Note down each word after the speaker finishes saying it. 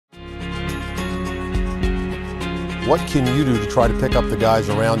What can you do to try to pick up the guys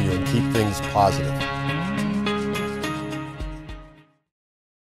around you and keep things positive?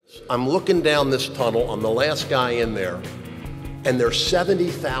 I'm looking down this tunnel. I'm the last guy in there, and there's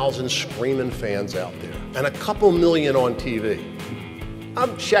 70,000 screaming fans out there and a couple million on TV.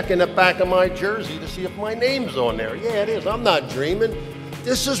 I'm checking the back of my jersey to see if my name's on there. Yeah, it is. I'm not dreaming.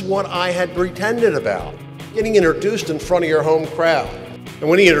 This is what I had pretended about, getting introduced in front of your home crowd. And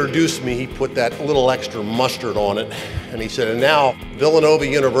when he introduced me, he put that little extra mustard on it, and he said, and now Villanova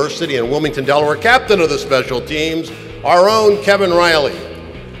University and Wilmington, Delaware, captain of the special teams, our own Kevin Reilly.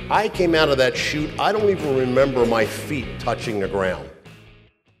 I came out of that chute, I don't even remember my feet touching the ground.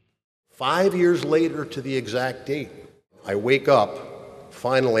 5 years later to the exact date, I wake up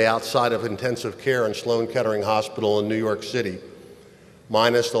finally outside of intensive care in Sloan Kettering Hospital in New York City,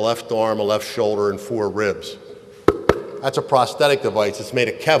 minus the left arm, a left shoulder, and 4 ribs. That's a prosthetic device. It's made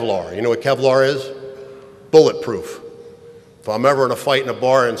of Kevlar. You know what Kevlar is? Bulletproof. If I'm ever in a fight in a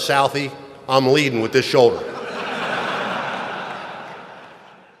bar in Southie, I'm leading with this shoulder.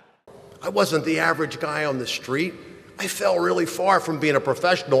 I wasn't the average guy on the street. I fell really far from being a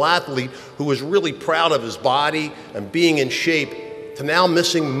professional athlete who was really proud of his body and being in shape to now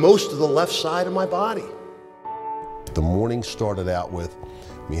missing most of the left side of my body. The morning started out with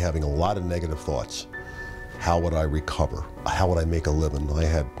me having a lot of negative thoughts. How would I recover? How would I make a living? I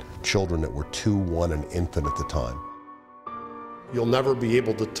had children that were 2, 1, and infant at the time. You'll never be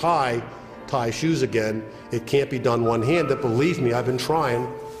able to tie shoes again. It can't be done one-handed. Believe me, I've been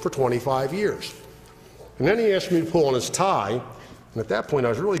trying for 25 years. And then he asked me to pull on his tie, and at that point I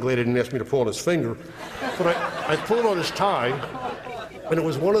was really glad he didn't ask me to pull on his finger, but I pulled on his tie, and it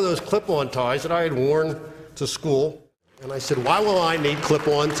was one of those clip-on ties that I had worn to school, and I said, why will I need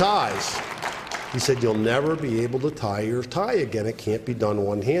clip-on ties? He said, you'll never be able to tie your tie again. It can't be done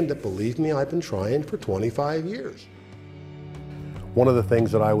one-handed. Believe me, I've been trying for 25 years. One of the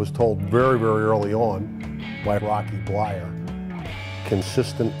things that I was told very, very early on by Rocky Blyer,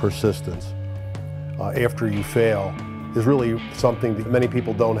 consistent persistence after you fail is really something that many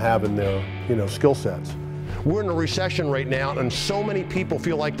people don't have in their skill sets. We're in a recession right now, and so many people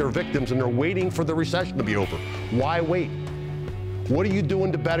feel like they're victims and they're waiting for the recession to be over. Why wait? What are you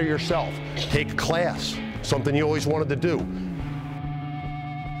doing to better yourself? Take a class, something you always wanted to do.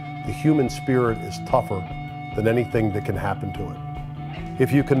 The human spirit is tougher than anything that can happen to it.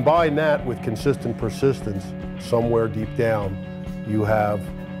 If you combine that with consistent persistence, somewhere deep down, you have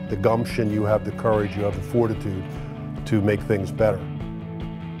the gumption, you have the courage, you have the fortitude to make things better.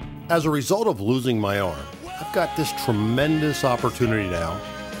 As a result of losing my arm, I've got this tremendous opportunity now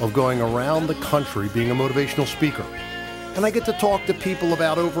of going around the country being a motivational speaker. And I get to talk to people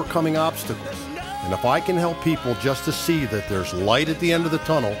about overcoming obstacles. And if I can help people just to see that there's light at the end of the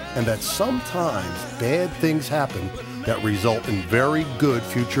tunnel and that sometimes bad things happen that result in very good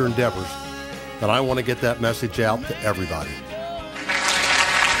future endeavors, then I want to get that message out to everybody.